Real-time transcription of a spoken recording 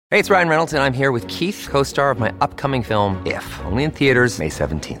Hey, it's Ryan Reynolds, and I'm here with Keith, co-star of my upcoming film, If, only in theaters May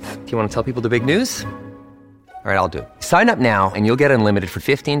 17th. Do you want to tell people the big news? All right, I'll do it. Sign up now and you'll get unlimited for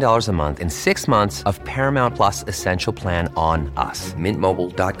 $15 a month and 6 months of Paramount Plus Essential Plan on us.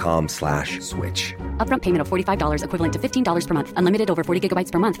 MintMobile.com/switch. Upfront payment of $45 equivalent to $15 per month. Unlimited over 40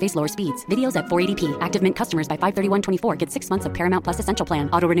 gigabytes per month. Face lower speeds. Videos at 480p. Active Mint customers by 531.24 get 6 months of Paramount Plus Essential Plan.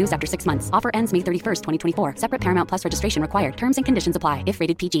 Auto renews after 6 months. Offer ends May 31st, 2024. Separate Paramount Plus registration required. Terms and conditions apply if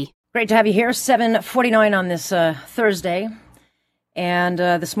rated PG. Great to have you here. 7:49 on this Thursday. And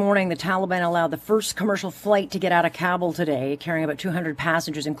this morning, the Taliban allowed the first commercial flight to get out of Kabul today, carrying about 200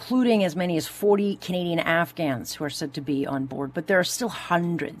 passengers, including as many as 40 Canadian Afghans who are said to be on board. But there are still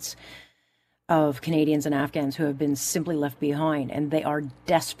hundreds of Canadians and Afghans who have been simply left behind, and they are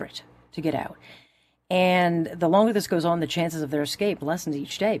desperate to get out. And the longer this goes on, the chances of their escape lessen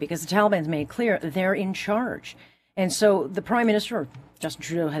each day, because the Taliban's made clear they're in charge. And so the Prime Minister, Justin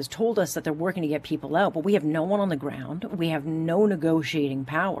Trudeau, has told us that they're working to get people out, but we have no one on the ground. We have no negotiating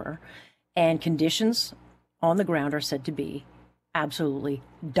power, and conditions on the ground are said to be absolutely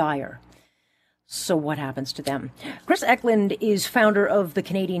dire. So what happens to them? Chris Eklund is founder of the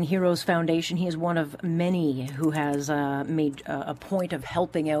Canadian Heroes Foundation. He is one of many who has made a point of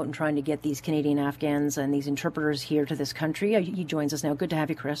helping out and trying to get these Canadian Afghans and these interpreters here to this country. He joins us now. Good to have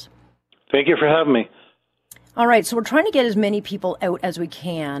you, Chris. Thank you for having me. All right, so we're trying to get as many people out as we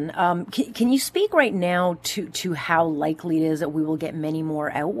can. Can you speak right now to how likely it is that we will get many more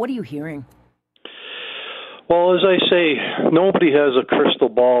out? What are you hearing? Well, as I say, nobody has a crystal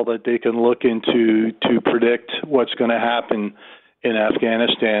ball that they can look into to predict what's going to happen in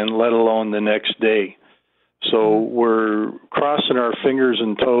Afghanistan, let alone the next day. So we're crossing our fingers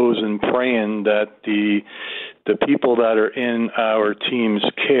and toes and praying that the people that are in our team's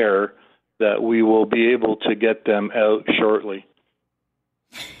care, that we will be able to get them out shortly.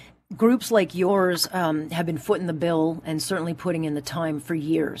 Groups like yours have been footing the bill and certainly putting in the time for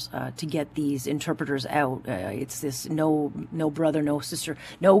years to get these interpreters out. It's this no brother, no sister,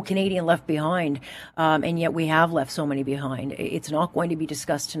 no Canadian left behind, and yet we have left so many behind. It's not going to be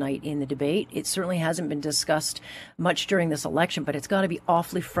discussed tonight in the debate. It certainly hasn't been discussed much during this election, but it's got to be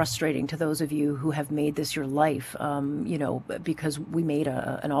awfully frustrating to those of you who have made this your life, because we made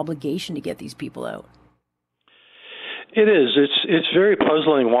an obligation to get these people out. It is. It's very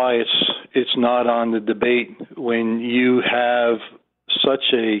puzzling why it's not on the debate when you have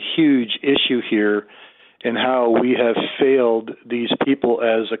such a huge issue here and how we have failed these people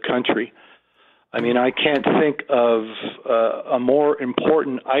as a country. I mean, I can't think of a more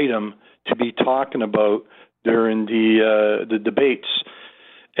important item to be talking about during the debates.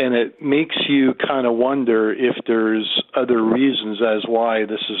 And it makes you kind of wonder if there's other reasons as why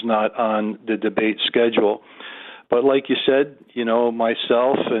this is not on the debate schedule. But like you said,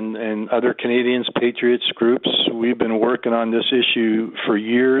 myself and other Canadians, Patriots groups, we've been working on this issue for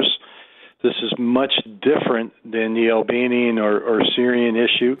years. This is much different than the Albanian or Syrian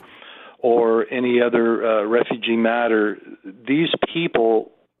issue or any other refugee matter. These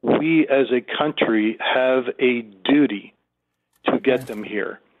people, we as a country have a duty to get them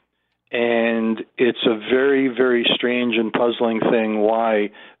here. And it's a very, very strange and puzzling thing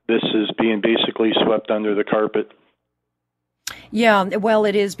why this is being basically swept under the carpet. Yeah, well,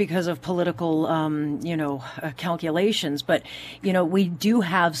 it is because of political, calculations. But, we do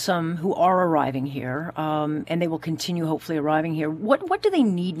have some who are arriving here, and they will continue hopefully arriving here. What do they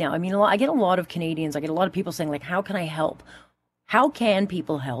need now? I mean, I get a lot of Canadians, I get a lot of people saying, like, how can I help? How can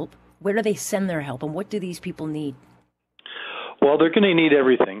people help? Where do they send their help? And what do these people need? Well, they're going to need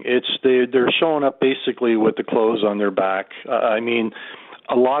everything. They're showing up basically with the clothes on their back.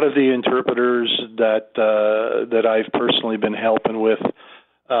 A lot of the interpreters that I've personally been helping with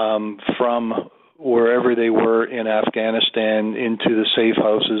from wherever they were in Afghanistan into the safe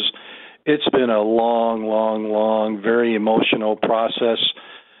houses, it's been a long, very emotional process.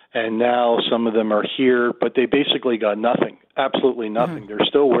 And now some of them are here, but they basically got nothing, absolutely nothing. They're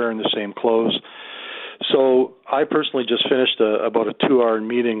still wearing the same clothes. So I personally just finished about a 2-hour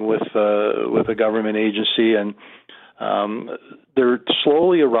meeting with a government agency, and they're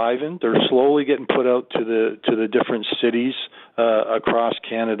slowly arriving. They're slowly getting put out to the different cities across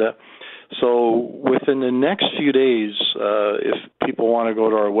Canada. So within the next few days, if people want to go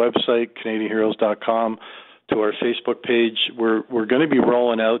to our website, CanadianHeroes.com, to our Facebook page, we're going to be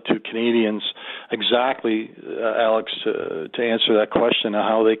rolling out to Canadians exactly, Alex, to answer that question of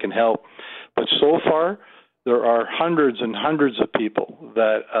how they can help. But so far, there are hundreds and hundreds of people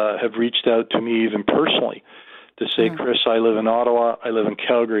that have reached out to me even personally to say, Chris, I live in Ottawa, I live in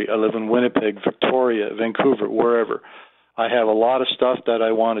Calgary, I live in Winnipeg, Victoria, Vancouver, wherever. I have a lot of stuff that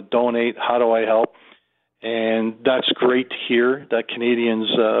I want to donate. How do I help? And that's great to hear that Canadians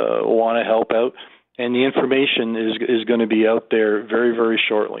want to help out. And the information is going to be out there very, very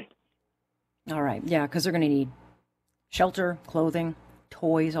shortly. All right. Yeah, because they're going to need shelter, clothing,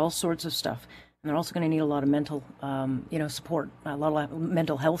 toys, all sorts of stuff. And they're also going to need a lot of mental, support, a lot of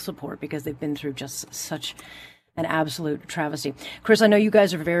mental health support, because they've been through just such an absolute travesty. Chris, I know you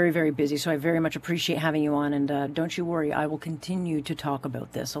guys are very, very busy, so I very much appreciate having you on. And don't you worry, I will continue to talk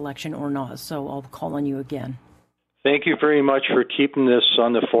about this, election or not. So I'll call on you again. Thank you very much for keeping this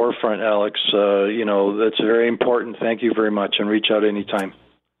on the forefront, Alex. That's very important. Thank you very much, and reach out anytime.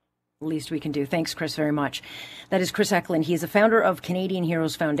 Least we can do. Thanks, Chris, very much. That is Chris Eklund. He is the founder of Canadian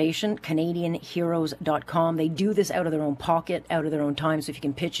Heroes Foundation, CanadianHeroes.com. They do this out of their own pocket, out of their own time. So if you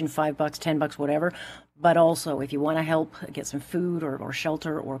can pitch in $5, $10, whatever. But also, if you want to help get some food or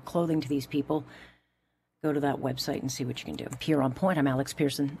shelter or clothing to these people, go to that website and see what you can do. Here on Point, I'm Alex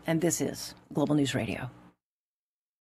Pearson, and this is Global News Radio.